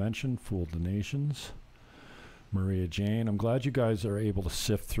intervention fooled the nations. Maria Jane, I'm glad you guys are able to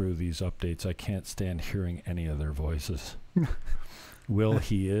sift through these updates. I can't stand hearing any of their voices. Will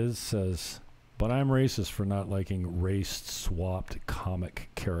He Is says, but I'm racist for not liking race-swapped comic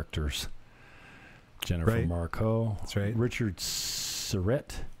characters. Jennifer Marco. That's right. Richard Syrett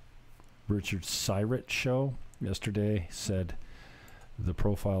show yesterday said the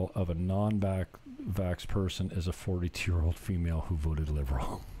profile of a non-vax person is a 42-year-old female who voted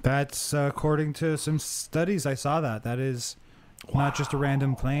Liberal. That's according to some studies. I saw that. That is not just a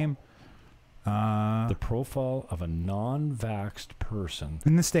random claim. The profile of a non-vaxxed person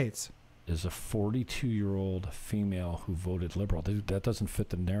in the States is a 42-year-old female who voted Liberal. That doesn't fit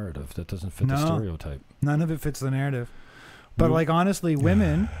the narrative. That doesn't fit the stereotype. None of it fits the narrative. But honestly,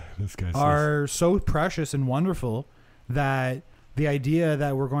 women are so precious and wonderful that the idea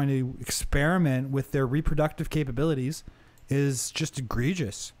that we're going to experiment with their reproductive capabilities is just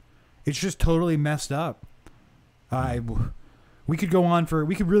egregious. It's just totally messed up. We could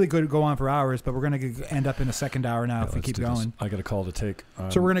really go on for hours, but we're going to end up in a second hour now if we keep going. I got a call to take.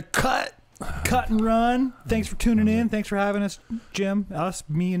 So we're going to cut and run. Thanks for tuning in. Thanks for having us, Jim,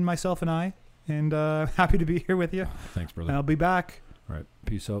 me and myself and I. And happy to be here with you. Thanks, brother. And I'll be back. All right.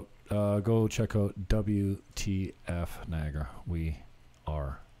 Peace out. Go check out WTF Niagara. We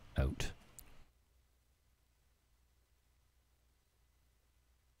are out.